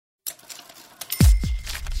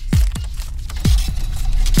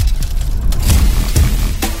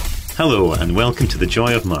Hello and welcome to The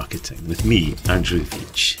Joy of Marketing with me, Andrew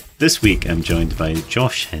Veach. This week I'm joined by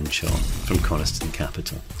Josh Henshaw from Coniston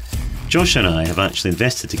Capital. Josh and I have actually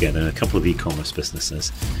invested together in a couple of e-commerce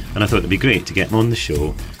businesses, and I thought it'd be great to get him on the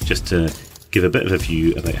show just to give a bit of a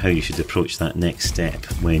view about how you should approach that next step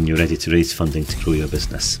when you're ready to raise funding to grow your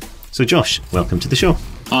business. So Josh, welcome to the show.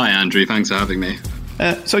 Hi Andrew, thanks for having me.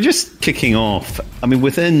 So just kicking off,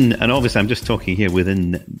 within, and obviously I'm just talking here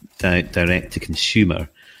within direct to consumer,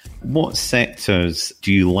 what sectors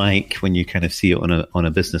do you like when you kind of see it on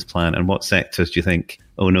a business plan, and what sectors do you think,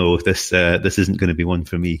 oh no, this isn't going to be one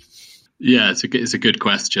for me? Yeah, it's a good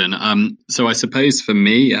question. So I suppose for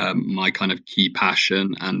me, my kind of key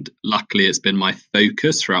passion, and luckily it's been my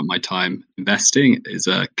focus throughout my time investing, is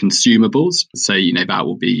consumables. So, that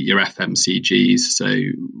will be your FMCGs, so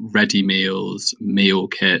ready meals, meal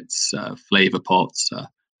kits, flavour pots,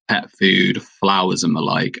 pet food, flowers and the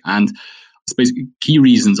like. And I suppose key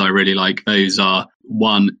reasons I really like those are,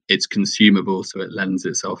 one, it's consumable, so it lends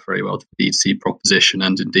itself very well to the D2C proposition,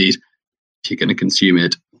 and indeed, if you're going to consume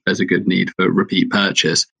it, there's a good need for repeat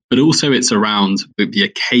purchase. But also it's around the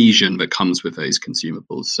occasion that comes with those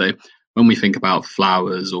consumables. So when we think about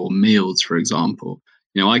flowers or meals, for example,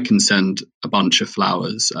 I can send a bunch of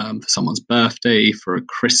flowers for someone's birthday, for a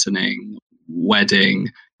christening, wedding,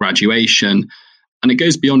 graduation, and it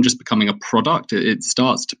goes beyond just becoming a product. It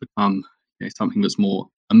starts to become something that's more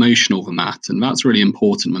emotional than that. And that's really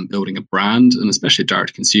important when building a brand, and especially a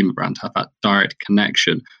direct consumer brand, to have that direct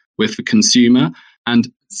connection with the consumer.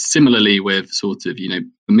 And similarly with sort of, the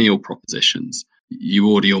meal propositions, you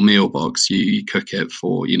order your meal box, you cook it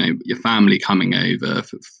for, your family coming over,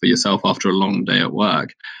 for yourself after a long day at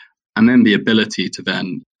work. And then the ability to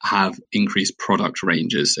then have increased product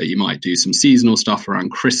ranges. So you might do some seasonal stuff around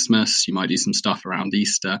Christmas, you might do some stuff around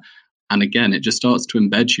Easter. And again, it just starts to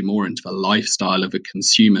embed you more into the lifestyle of a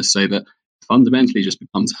consumer, so that fundamentally just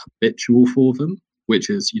becomes habitual for them, which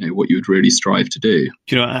is, what you would really strive to do.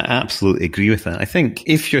 I absolutely agree with that. I think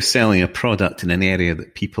if you're selling a product in an area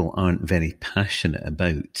that people aren't very passionate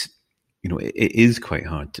about, it is quite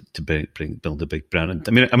hard to build a big brand.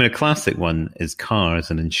 A classic one is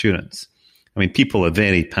cars and insurance. People are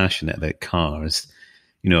very passionate about cars.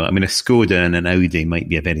 A Skoda and an Audi might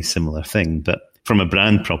be a very similar thing, but from a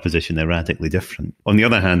brand proposition, they're radically different. On the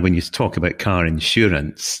other hand, when you talk about car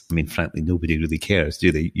insurance, frankly, nobody really cares,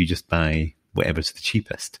 do they? You just buy whatever's the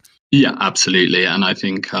cheapest. Yeah, absolutely. And I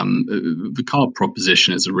think the car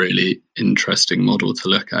proposition is a really interesting model to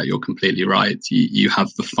look at. You're completely right. You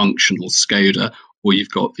have the functional Skoda, or you've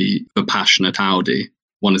got the passionate Audi.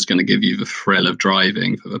 One is going to give you the thrill of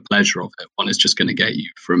driving, for the pleasure of it. One is just going to get you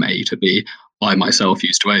from A to B. I myself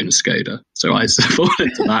used to own a Skoda, so I fall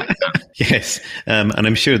into that. Yes, and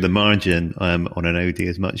I'm sure the margin on an Audi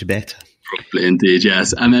is much better. Probably indeed,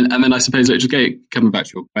 yes. And then I suppose, coming back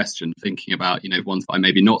to your question, thinking about, ones that I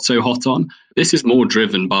maybe not so hot on. This is more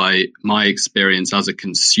driven by my experience as a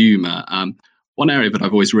consumer. One area that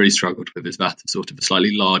I've always really struggled with is that sort of a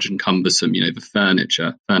slightly large and cumbersome, the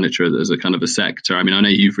furniture as a kind of a sector. I know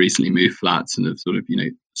you've recently moved flats and have sort of,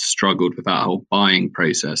 struggled with that whole buying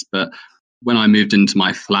process. But when I moved into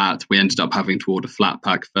my flat, we ended up having to order flat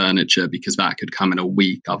pack furniture because that could come in a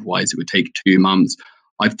week. Otherwise, it would take 2 months.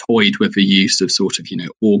 I've toyed with the use of sort of,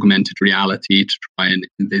 augmented reality to try and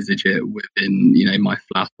envisage it within, my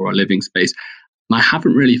flat or a living space. And I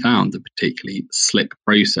haven't really found a particularly slick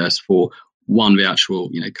process for, one, the actual,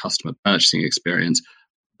 customer purchasing experience,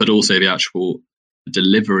 but also the actual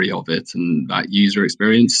delivery of it and that user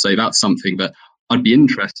experience. So that's something that I'd be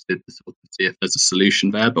interested to sort of see if there's a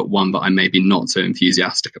solution there, but one that I'm maybe not so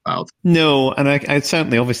enthusiastic about. No, and I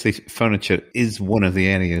certainly, obviously, furniture is one of the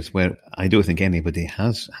areas where I don't think anybody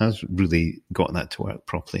has really got that to work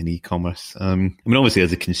properly in e-commerce. Obviously,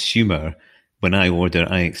 as a consumer, when I order,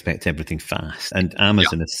 I expect everything fast, and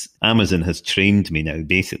Amazon has trained me now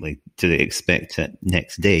basically to expect it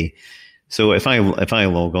next day. So if I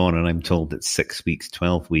log on and I'm told it's 6 weeks,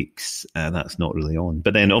 12 weeks, that's not really on.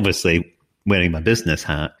 But then obviously, wearing my business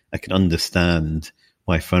hat, I can understand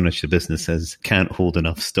why furniture businesses can't hold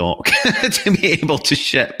enough stock to be able to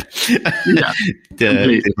ship,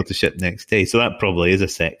 able to ship next day. So that probably is a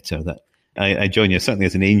sector that I join you. Certainly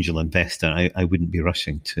as an angel investor, I wouldn't be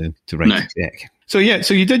rushing to write a check. So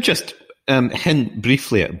you did just hint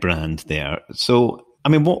briefly at brand there. So,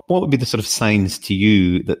 what would be the sort of signs to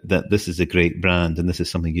you that this is a great brand and this is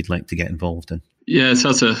something you'd like to get involved in? Yeah,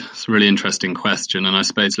 so that's a really interesting question. And I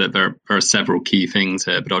suppose that there are several key things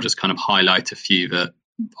here, but I'll just kind of highlight a few that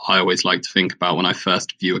I always like to think about when I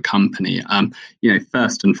first view a company.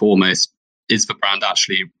 First and foremost, is the brand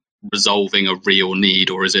actually resolving a real need,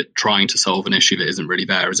 or is it trying to solve an issue that isn't really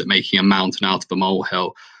there? Is it making a mountain out of a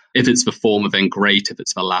molehill? If it's the former, then great. If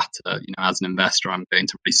it's the latter, as an investor, I'm going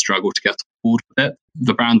to really struggle to get on board with it.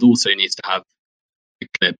 The brand also needs to have a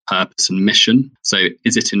clear purpose and mission. So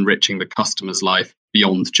is it enriching the customer's life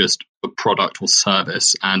beyond just a product or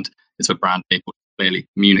service? And is the brand able to clearly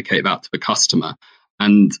communicate that to the customer?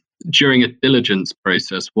 And during a diligence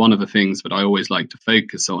process, one of the things that I always like to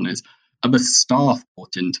focus on is, are the staff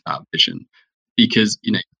bought into that vision? Because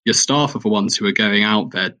your staff are the ones who are going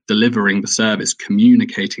out there delivering the service,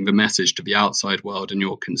 communicating the message to the outside world and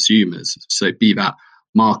your consumers. So be that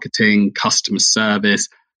marketing, customer service,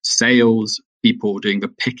 sales, people doing the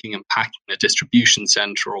picking and packing in a distribution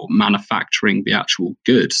center, or manufacturing the actual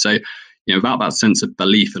good. So without that sense of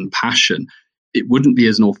belief and passion, it wouldn't be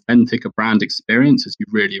as an authentic a brand experience as you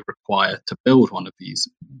really require to build one of these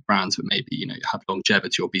brands that maybe have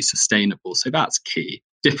longevity or be sustainable. So that's key.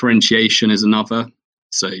 Differentiation is another.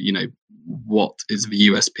 So what is the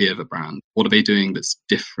USP of a brand? What are they doing that's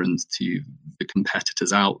different to the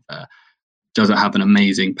competitors out there? Does it have an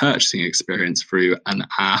amazing purchasing experience through an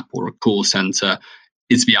app or a call center?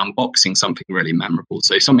 Is the unboxing something really memorable?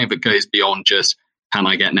 So something that goes beyond just, can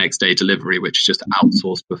I get next day delivery, which is just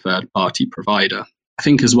outsourced to a third party provider. I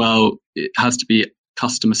think as well, it has to be a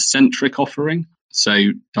customer centric offering. So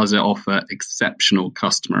does it offer exceptional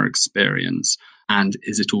customer experience? And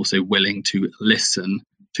is it also willing to listen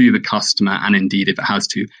to the customer? And indeed, if it has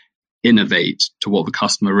to innovate to what the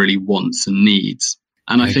customer really wants and needs.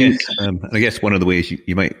 And I guess one of the ways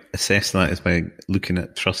you might assess that is by looking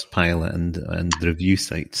at Trustpilot and the review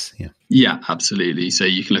sites. Yeah, absolutely. So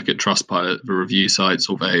you can look at Trustpilot, the review sites,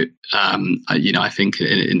 although I think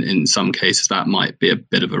in some cases that might be a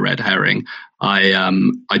bit of a red herring.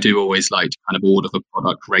 I do always like to kind of order the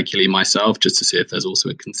product regularly myself, just to see if there's also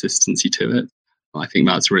a consistency to it. I think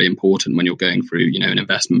that's really important when you're going through, an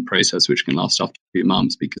investment process, which can last up to 2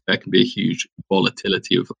 months, because there can be a huge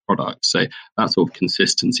volatility of the product. So that sort of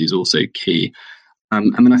consistency is also key.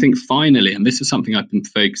 And then I think finally, and this is something I've been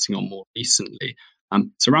focusing on more recently,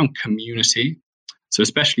 it's around community. So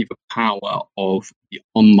especially the power of the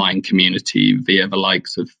online community via the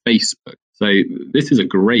likes of Facebook. So this is a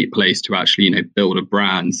great place to actually, build a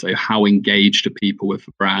brand. So how engaged are people with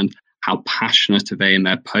the brand? How passionate are they in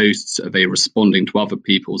their posts? Are they responding to other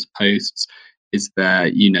people's posts? Is there,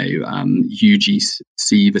 UGC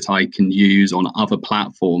that I can use on other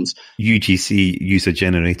platforms? UGC,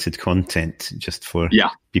 user-generated content, just for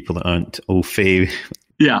people that aren't au fait.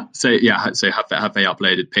 Yeah. So have they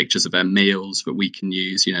uploaded pictures of their meals that we can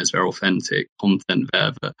use? Is there authentic content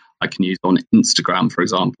there that I can use on Instagram, for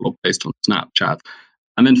example, or post on Snapchat?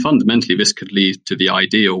 And then fundamentally, this could lead to the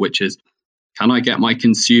ideal, which is, can I get my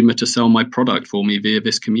consumer to sell my product for me via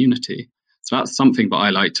this community? So that's something that I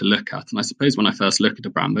like to look at. And I suppose when I first look at a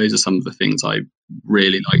brand, those are some of the things I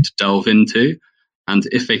really like to delve into. And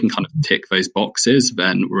if they can kind of tick those boxes,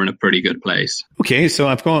 then we're in a pretty good place. Okay, so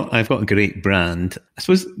I've got a great brand. I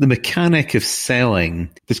suppose the mechanic of selling,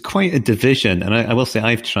 there's quite a division, and I will say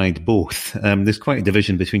I've tried both. There's quite a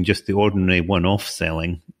division between just the ordinary one-off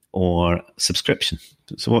selling or subscription.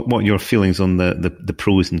 So what are your feelings on the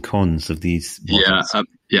pros and cons of these models?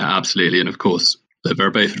 Yeah, absolutely. And of course, there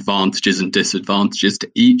are both advantages and disadvantages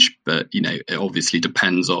to each, but it obviously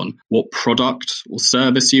depends on what product or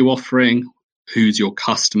service you're offering, who's your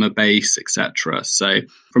customer base, etc. So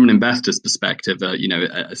from an investor's perspective,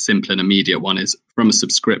 a simple and immediate one is from a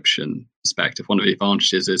subscription perspective. One of the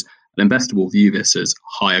advantages is an investor will view this as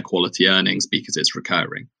higher quality earnings because it's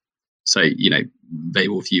recurring. So, they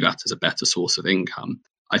will view that as a better source of income.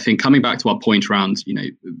 I think coming back to our point around,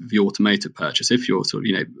 the automotive purchase, if you're sort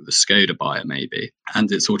of, the Skoda buyer maybe,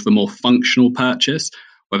 and it's sort of a more functional purchase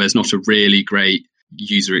where there's not a really great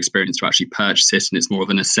user experience to actually purchase it, and it's more of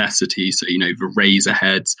a necessity. So, the razor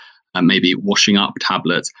heads and maybe washing up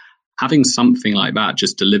tablets, having something like that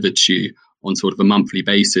just delivered to you on sort of a monthly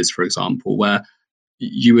basis, for example, where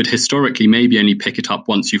you would historically maybe only pick it up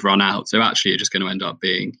once you've run out. So actually you're just going to end up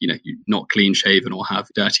being, you're not clean shaven or have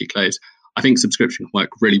dirty clothes. I think subscription can work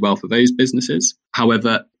really well for those businesses.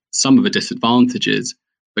 However, some of the disadvantages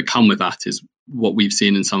that come with that is what we've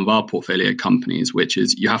seen in some of our portfolio companies, which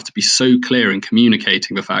is you have to be so clear in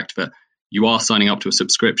communicating the fact that you are signing up to a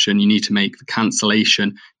subscription. You need to make the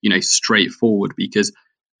cancellation, straightforward, because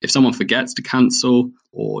if someone forgets to cancel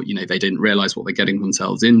or, they didn't realize what they're getting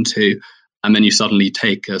themselves into, and then you suddenly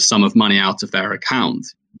take a sum of money out of their account,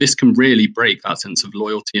 this can really break that sense of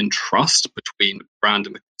loyalty and trust between the brand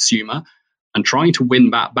and the consumer. And trying to win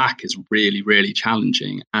that back is really, really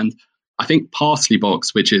challenging. And I think Parsley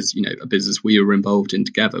Box, which is, a business we were involved in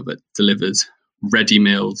together that delivers ready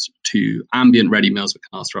meals to ambient ready meals that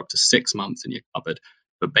can last for up to 6 months in your cupboard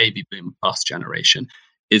for baby boom plus generation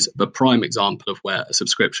is the prime example of where a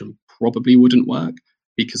subscription probably wouldn't work.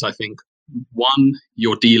 Because I think, one,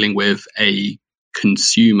 you're dealing with a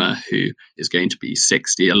consumer who is going to be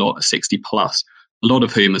 60 plus, a lot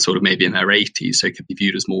of whom are sort of maybe in their 80s, so could be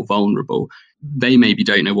viewed as more vulnerable. They maybe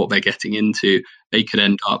don't know what they're getting into. They could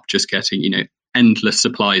end up just getting, endless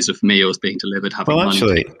supplies of meals being delivered, having money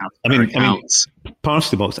taken out of their accounts.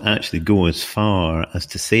 Parsley Box actually go as far as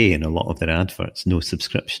to say in a lot of their adverts, no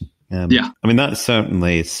subscription. That's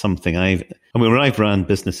certainly something where I've ran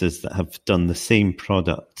businesses that have done the same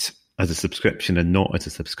product as a subscription and not as a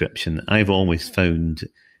subscription, I've always found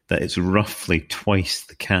that it's roughly twice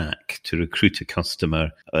the CAC to recruit a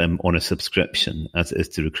customer on a subscription as it is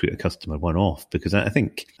to recruit a customer one-off, because I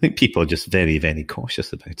think people are just very, very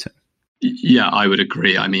cautious about it. Yeah, I would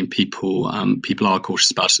agree. I mean, people are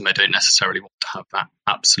cautious about it, and they don't necessarily want to have that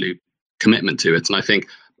absolute commitment to it. And I think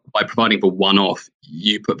by providing the one-off,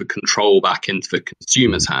 you put the control back into the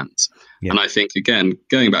consumer's hands. Yeah. And I think, again,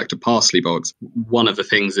 going back to Parsley Box, one of the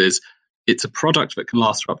things is it's a product that can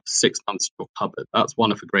last for up to 6 months in your cupboard. That's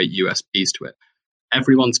one of the great USPs to it.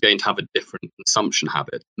 Everyone's going to have a different consumption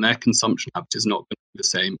habit, and their consumption habit is not going to be the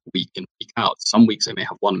same week in, week out. Some weeks they may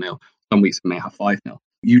have 1 meal, some weeks they may have 5 meal.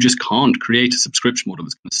 You just can't create a subscription model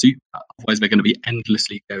that's going to suit that. Otherwise, they're going to be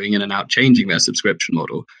endlessly going in and out, changing their subscription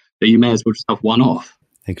model. So you may as well just have one off.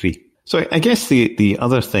 I agree. So I guess the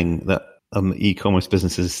other thing that e-commerce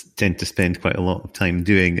businesses tend to spend quite a lot of time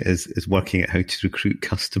doing is working out how to recruit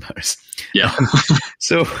customers. Yeah.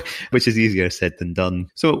 So, which is easier said than done.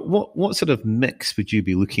 So what sort of mix would you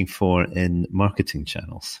be looking for in marketing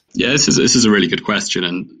channels? Yeah, this is a really good question,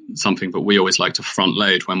 and something that we always like to front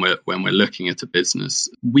load when we're looking at a business.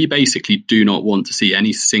 We basically do not want to see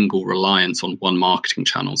any single reliance on one marketing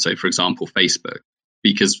channel. So, for example, Facebook,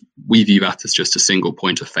 because we view that as just a single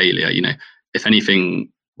point of failure. If anything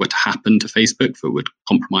were to happen to Facebook that would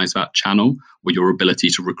compromise that channel or your ability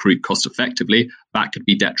to recruit cost effectively, that could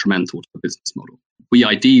be detrimental to the business model. We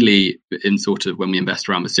ideally, in sort of when we invest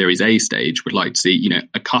around the Series A stage, would like to see,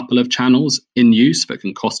 a couple of channels in use that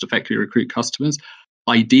can cost effectively recruit customers,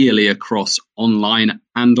 ideally across online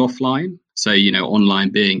and offline. So, online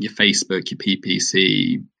being your Facebook, your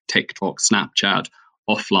PPC, TikTok, Snapchat,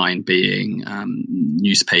 offline being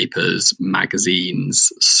newspapers,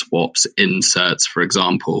 magazines, swaps, inserts, for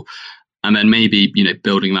example. And then maybe,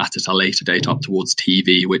 building that at a later date up towards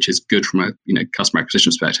TV, which is good from a, customer acquisition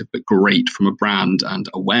perspective, but great from a brand and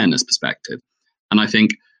awareness perspective. And I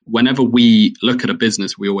think whenever we look at a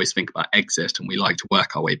business, we always think about exit, and we like to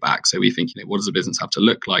work our way back. So we think, what does a business have to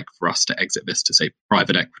look like for us to exit this to, say,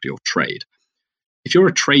 private equity or trade? If you're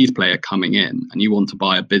a trade player coming in and you want to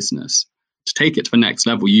buy a business, to take it to the next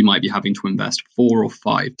level, you might be having to invest 4 or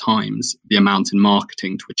 5 times the amount in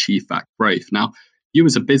marketing to achieve that growth. Now, you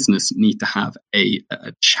as a business need to have a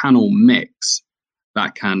channel mix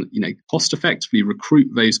that can, cost effectively recruit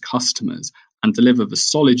those customers and deliver the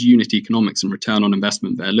solid unit economics and return on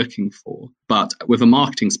investment they're looking for, but with a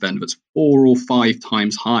marketing spend that's 4 or 5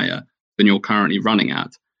 times higher than you're currently running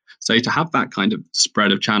at. So to have that kind of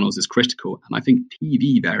spread of channels is critical. And I think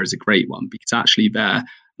TV there is a great one, because actually there,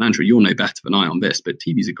 and Andrew, you'll know better than I on this, but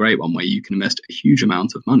TV is a great one where you can invest a huge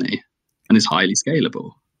amount of money and is highly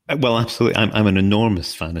scalable. Well, absolutely. I'm an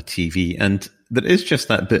enormous fan of TV, and there is just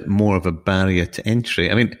that bit more of a barrier to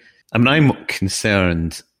entry. I'm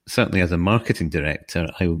concerned, certainly as a marketing director,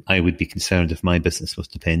 I would be concerned if my business was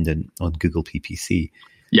dependent on Google PPC.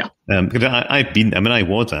 Yeah. Because I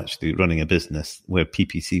was actually running a business where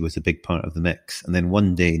PPC was a big part of the mix. And then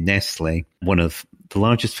one day, Nestle, one of the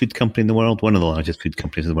largest food companies in the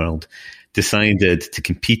world, decided to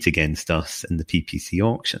compete against us in the PPC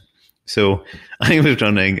auction. So I was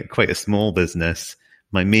running quite a small business.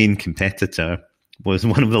 My main competitor was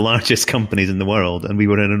one of the largest companies in the world, and we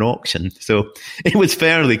were in an auction. So it was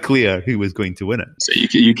fairly clear who was going to win it. So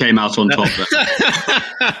you came out on top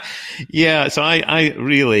there. Yeah, so I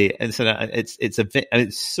really, and so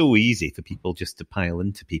it's so easy for people just to pile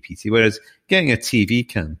into PPC, whereas getting a TV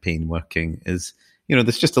campaign working is,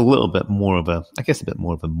 there's just a little bit more of a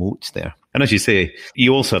moat there. And as you say,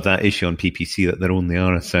 you also have that issue on PPC that there only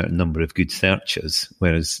are a certain number of good searches,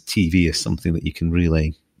 whereas TV is something that you can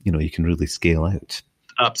really scale out.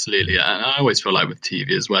 Absolutely. And I always feel like with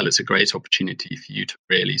TV as well, it's a great opportunity for you to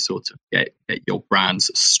really sort of get your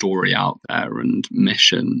brand's story out there and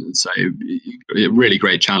mission. So a really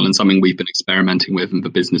great channel, and something we've been experimenting with in the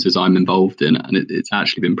businesses I'm involved in. And it's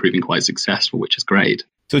actually been proving quite successful, which is great.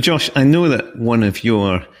 So Josh, I know that one of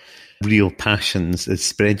your real passions is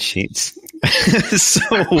spreadsheets.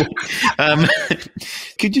 So, um,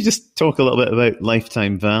 could you just talk a little bit about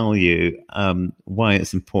lifetime value, why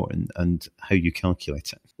it's important and how you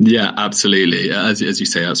calculate it? Yeah, absolutely. As you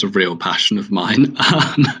say, that's a real passion of mine.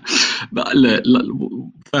 But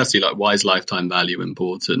firstly, why is lifetime value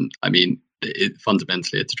important? I mean,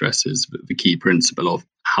 fundamentally, it addresses the key principle of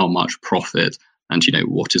how much profit and,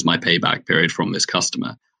 what is my payback period from this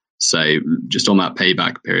customer. So just on that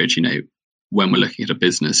payback period, when we're looking at a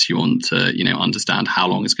business, you want to, understand how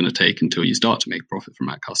long it's going to take until you start to make profit from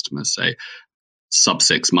that customer. So sub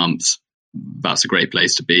 6 months, that's a great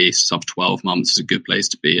place to be. Sub 12 months is a good place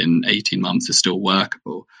to be, and 18 months is still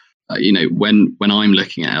workable. When I'm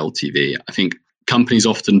looking at LTV, I think companies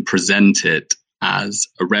often present it as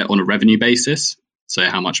on a revenue basis. So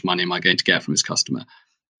how much money am I going to get from this customer?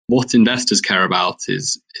 What investors care about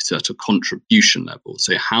is at a contribution level.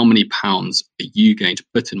 So how many pounds are you going to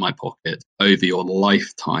put in my pocket over your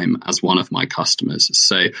lifetime as one of my customers?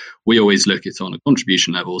 So we always look at it on a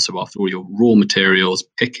contribution level. So after all your raw materials,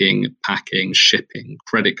 picking, packing, shipping,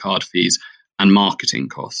 credit card fees, and marketing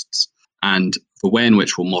costs. And the way in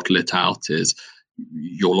which we'll model it out is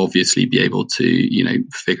you'll obviously be able to,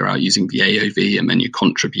 figure out using the AOV and then your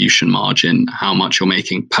contribution margin, how much you're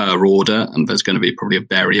making per order. And there's going to be probably a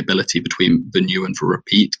variability between the new and the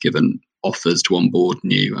repeat, given offers to onboard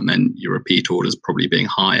new, and then your repeat orders probably being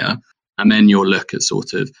higher. And then you'll look at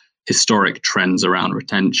sort of historic trends around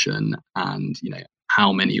retention and,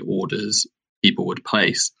 how many orders people would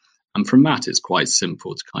place. And from that, it's quite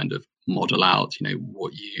simple to kind of model out,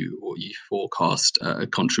 what you forecast a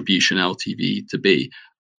contribution LTV to be.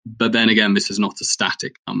 But then again, this is not a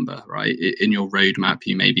static number, right? In your roadmap,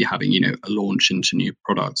 you may be having, a launch into new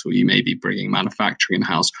products, or you may be bringing manufacturing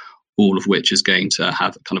in-house, all of which is going to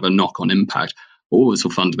have kind of a knock-on impact. All this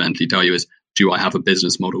will fundamentally tell you is, do I have a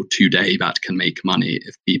business model today that can make money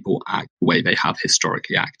if people act the way they have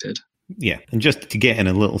historically acted? Yeah, and just to get in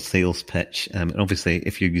a little sales pitch, and obviously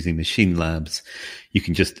if you're using Machine Labs, you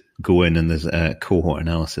can just go in and there's a cohort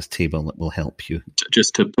analysis table that will help you.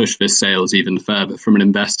 Just to push this sales even further, from an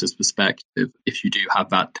investor's perspective, if you do have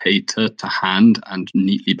that data to hand and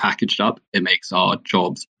neatly packaged up, it makes our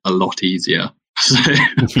jobs a lot easier. So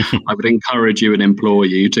I would encourage you and implore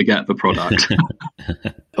you to get the product.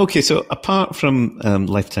 Okay, so apart from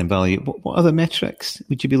lifetime value, what other metrics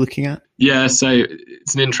would you be looking at? Yeah, so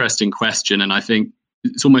it's an interesting question, and I think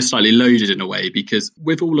it's almost slightly loaded in a way, because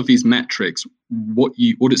with all of these metrics, what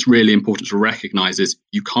it's really important to recognize is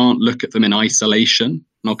you can't look at them in isolation.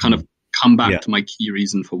 And I'll kind of come back to my key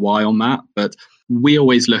reason for why on that. But we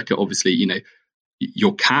always look at, obviously,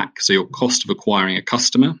 your CAC, so your cost of acquiring a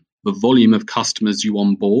customer, the volume of customers you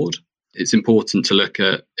onboard. It's important to look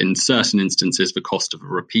at, in certain instances, the cost of a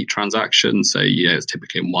repeat transaction. So, it's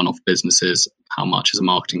typically in one-off businesses, how much is a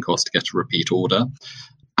marketing cost to get a repeat order?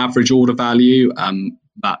 Average order value,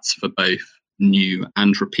 that's for both new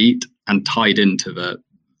and repeat, and tied into the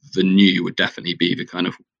new would definitely be the kind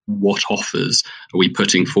of what offers are we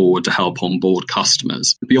putting forward to help onboard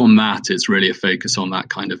customers. Beyond that, it's really a focus on that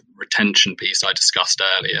kind of retention piece I discussed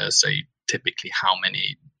earlier. So typically how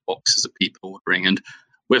many boxes are people ordering? And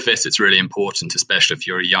with this, it's really important, especially if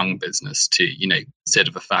you're a young business, to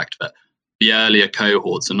consider the fact that the earlier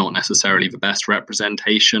cohorts are not necessarily the best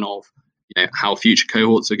representation of how future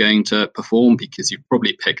cohorts are going to perform, because you've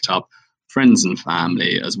probably picked up friends and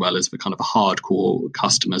family as well as the kind of hardcore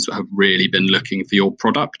customers who have really been looking for your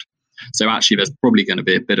product. So actually, there's probably going to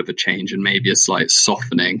be a bit of a change and maybe a slight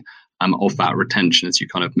softening of that retention as you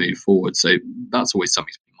kind of move forward. So that's always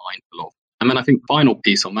something to be mindful of. And then I think final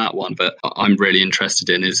piece on that one that I'm really interested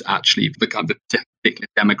in is actually the kind of particular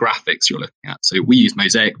demographics you're looking at. So we use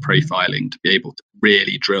mosaic profiling to be able to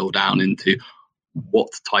really drill down into what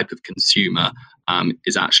type of consumer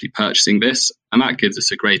is actually purchasing this. And that gives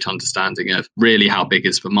us a great understanding of really how big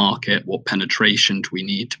is the market, what penetration do we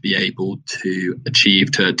need to be able to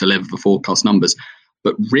achieve to deliver the forecast numbers.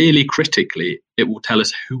 But really critically, it will tell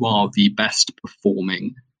us who are the best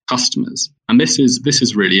performing customers. And this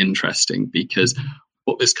is really interesting, because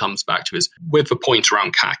what this comes back to is with the point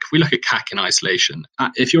around CAC. If we look at CAC in isolation,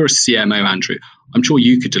 if you're a CMO, Andrew, I'm sure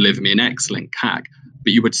you could deliver me an excellent CAC,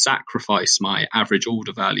 but you would sacrifice my average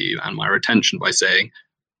order value and my retention by saying,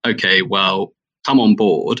 okay, well, come on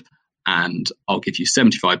board and I'll give you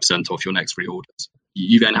 75% off your next 3 orders.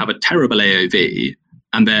 You then have a terrible AOV.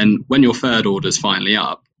 And then when your third order is finally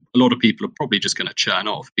up, a lot of people are probably just going to churn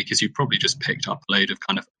off, because you've probably just picked up a load of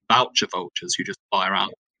kind of voucher vultures who just fly around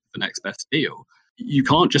for the next best deal. You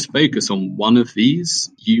can't just focus on one of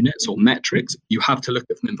these units or metrics. You have to look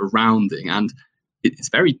at them in the rounding. And it's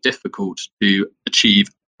very difficult to achieve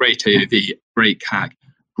great AOV, great CAC,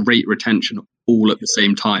 great retention all at the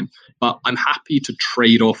same time. But I'm happy to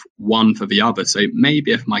trade off one for the other. So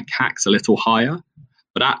maybe if my CAC's a little higher,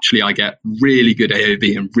 but actually I get really good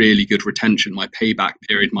AOV and really good retention, my payback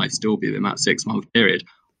period might still be within that 6-month period,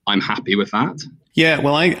 I'm happy with that. Yeah,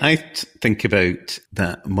 well, I think about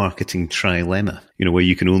that marketing trilemma, where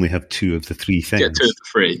you can only have two of the three things. Yeah, two of the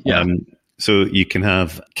three, yeah. So you can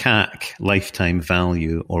have CAC, lifetime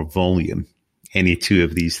value, or volume, any two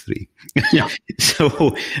of these three. Yeah.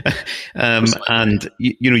 So, and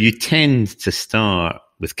you tend to start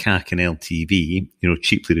with CAC and LTV,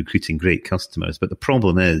 cheaply recruiting great customers. But the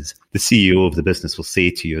problem is the CEO of the business will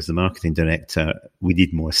say to you as the marketing director, we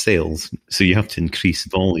need more sales. So you have to increase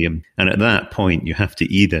volume. And at that point, you have to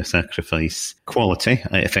either sacrifice quality,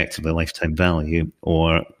 effectively lifetime value,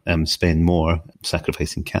 or spend more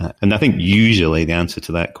sacrificing CAC. And I think usually the answer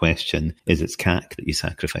to that question is it's CAC that you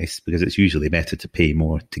sacrifice, because it's usually better to pay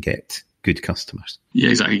more to get good customers. Yeah,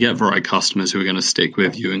 exactly. Get the right customers who are going to stick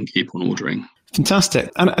with you and keep on ordering. Fantastic.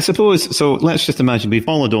 And I suppose, so let's just imagine we've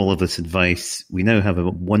followed all of this advice. We now have a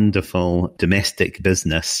wonderful domestic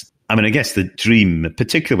business. I mean, I guess the dream,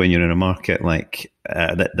 particularly when you're in a market like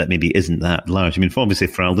that maybe isn't that large. I mean, obviously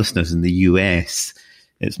for our listeners in the US,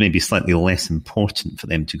 it's maybe slightly less important for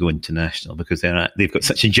them to go international because they've got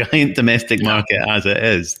such a giant domestic market as it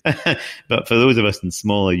is. But for those of us in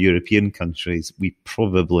smaller European countries, we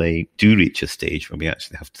probably do reach a stage where we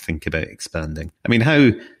actually have to think about expanding. I mean,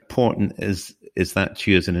 how important is that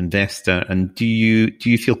to you as an investor? And do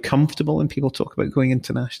you feel comfortable when people talk about going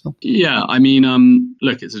international? Yeah, I mean,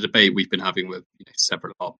 look, it's a debate we've been having with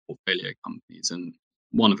several of our portfolio companies. And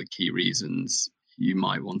one of the key reasons you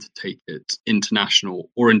might want to take it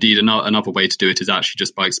international, or indeed another way to do it is actually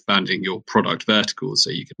just by expanding your product verticals.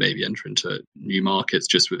 So you could maybe enter into new markets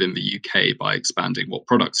just within the UK by expanding what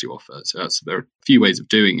products you offer. So there are a few ways of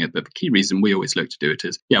doing it, but the key reason we always look to do it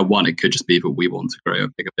is, one, it could just be that we want to grow a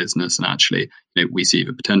bigger business and actually we see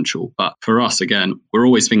the potential. But for us, again, we're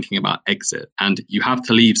always thinking about exit, and you have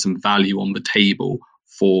to leave some value on the table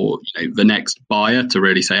for the next buyer to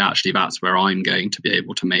really say, actually, that's where I'm going to be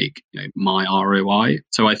able to make my ROI.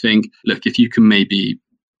 So I think, look, if you can maybe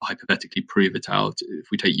hypothetically prove it out, if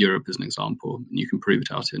we take Europe as an example, and you can prove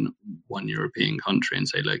it out in one European country and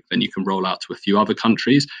say, look, then you can roll out to a few other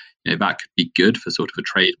countries, that could be good for sort of a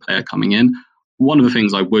trade player coming in. One of the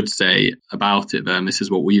things I would say about it, and this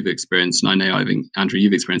is what we've experienced, and I think, Andrew,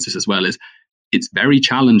 you've experienced this as well, is it's very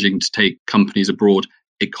challenging to take companies abroad.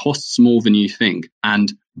 It costs more than you think.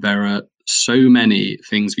 And there are so many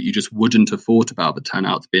things that you just wouldn't have thought about that turn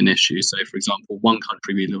out to be an issue. So, for example, one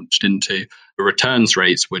country we launched into, the returns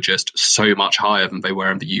rates were just so much higher than they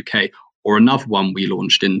were in the UK. Or another one we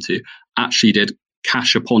launched into actually did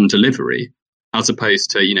cash upon delivery, as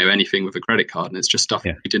opposed to, anything with a credit card. And it's just stuff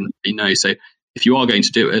we didn't really know. So if you are going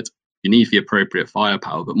to do it, you need the appropriate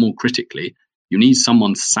firepower. But more critically, you need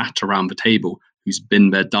someone sat around the table who's been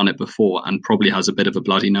there, done it before, and probably has a bit of a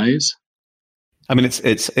bloody nose. I mean,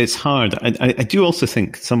 it's hard. I do also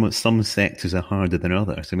think some sectors are harder than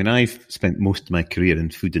others. I mean, I've spent most of my career in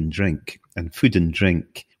food and drink.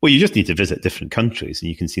 Well, you just need to visit different countries, and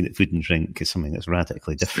you can see that food and drink is something that's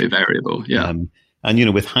radically different. It's very variable, yeah.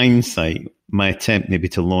 And, with hindsight, my attempt maybe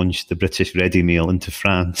to launch the British ready meal into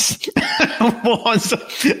France was,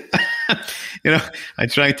 I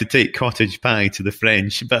tried to take cottage pie to the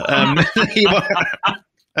French, but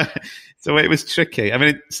so it was tricky. I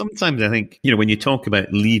mean, sometimes I think, when you talk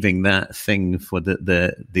about leaving that thing for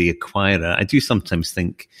the acquirer, I do sometimes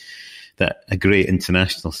think that a great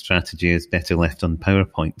international strategy is better left on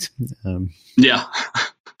PowerPoint. Yeah.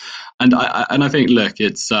 And I think, look,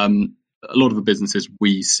 it's a lot of the businesses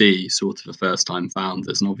we see sort of the first time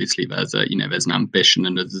founders, and obviously there's an ambition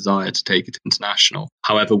and a desire to take it international.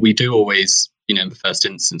 However, we do always, in the first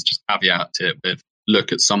instance, just caveat it with,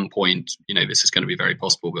 look, at some point, this is going to be very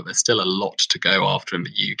possible, but there's still a lot to go after in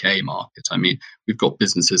the UK market. I mean, we've got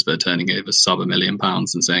businesses that are turning over sub £1 million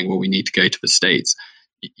and saying, well, we need to go to the States.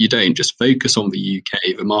 You don't just focus on the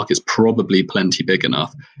UK. The market's probably plenty big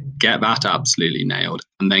enough. Get that absolutely nailed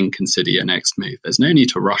and then consider your next move. There's no need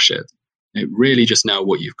to rush it. Really just know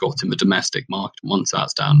what you've got in the domestic market. Once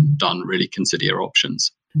that's done, really consider your options.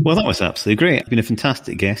 Well, that was absolutely great. You've been a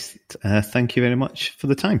fantastic guest. Thank you very much for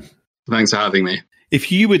the time. Thanks for having me.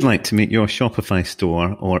 If you would like to make your Shopify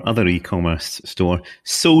store or other e-commerce store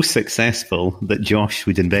so successful that Josh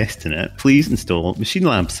would invest in it, please install Machine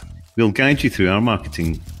Labs. We'll guide you through our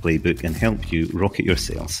marketing playbook and help you rocket your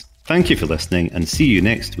sales. Thank you for listening, and see you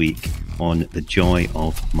next week on The Joy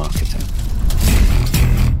of Marketing.